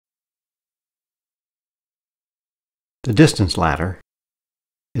The distance ladder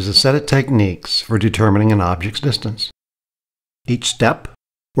is a set of techniques for determining an object's distance. Each step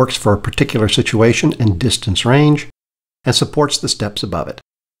works for a particular situation and distance range and supports the steps above it.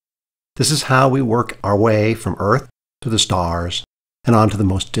 This is how we work our way from Earth to the stars and on to the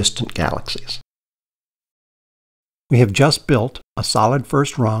most distant galaxies. We have just built a solid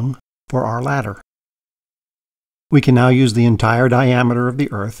first rung for our ladder. We can now use the entire diameter of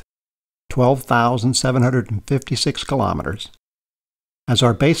the Earth, 12,756 kilometers, as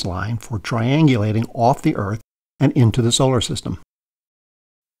our baseline for triangulating off the Earth and into the solar system.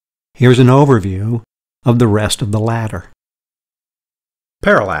 Here's an overview of the rest of the ladder.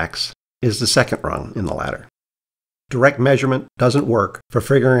 Parallax is the second rung in the ladder. Direct measurement doesn't work for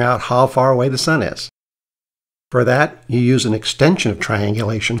figuring out how far away the sun is. For that, you use an extension of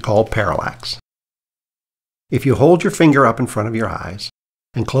triangulation called parallax. If you hold your finger up in front of your eyes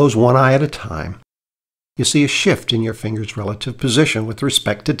and close one eye at a time, you see a shift in your finger's relative position with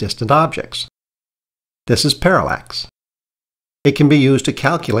respect to distant objects. This is parallax. It can be used to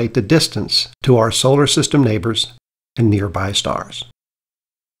calculate the distance to our solar system neighbors and nearby stars.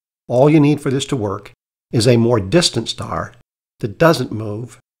 All you need for this to work is a more distant star that doesn't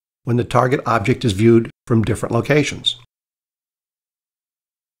move when the target object is viewed from different locations.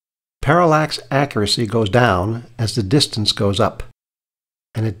 Parallax accuracy goes down as the distance goes up,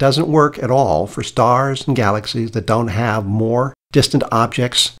 and it doesn't work at all for stars and galaxies that don't have more distant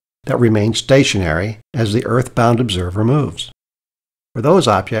objects that remain stationary as the Earth-bound observer moves. For those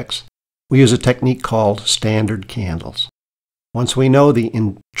objects, we use a technique called standard candles. Once we know the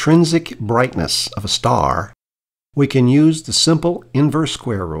intrinsic brightness of a star, we can use the simple inverse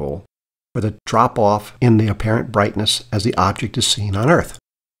square rule for the drop-off in the apparent brightness as the object is seen on Earth.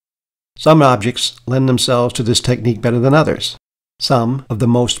 Some objects lend themselves to this technique better than others. Some of the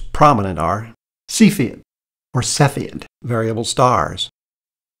most prominent are Cepheid or Cepheid variable stars,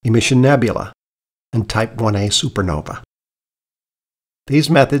 emission nebula, and Type 1a supernova. These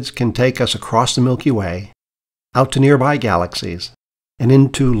methods can take us across the Milky Way, out to nearby galaxies, and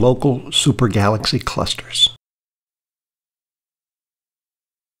into local supergalaxy clusters.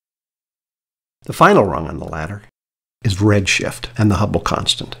 The final rung on the ladder is redshift and the Hubble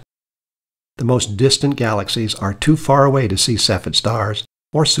constant. The most distant galaxies are too far away to see Cepheid stars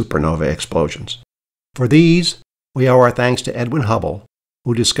or supernova explosions. For these, we owe our thanks to Edwin Hubble,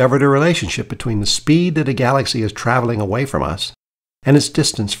 who discovered a relationship between the speed that a galaxy is traveling away from us and its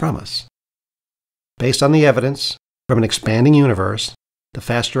distance from us. Based on the evidence from an expanding universe, the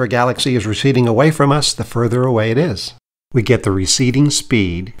faster a galaxy is receding away from us, the further away it is. We get the receding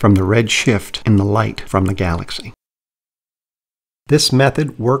speed from the red shift in the light from the galaxy. This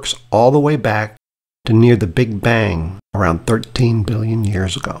method works all the way back to near the Big Bang around 13 billion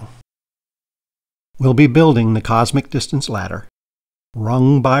years ago. We'll be building the cosmic distance ladder,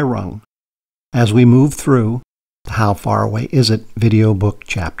 rung by rung, as we move through the How Far Away Is It video book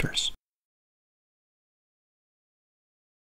chapters.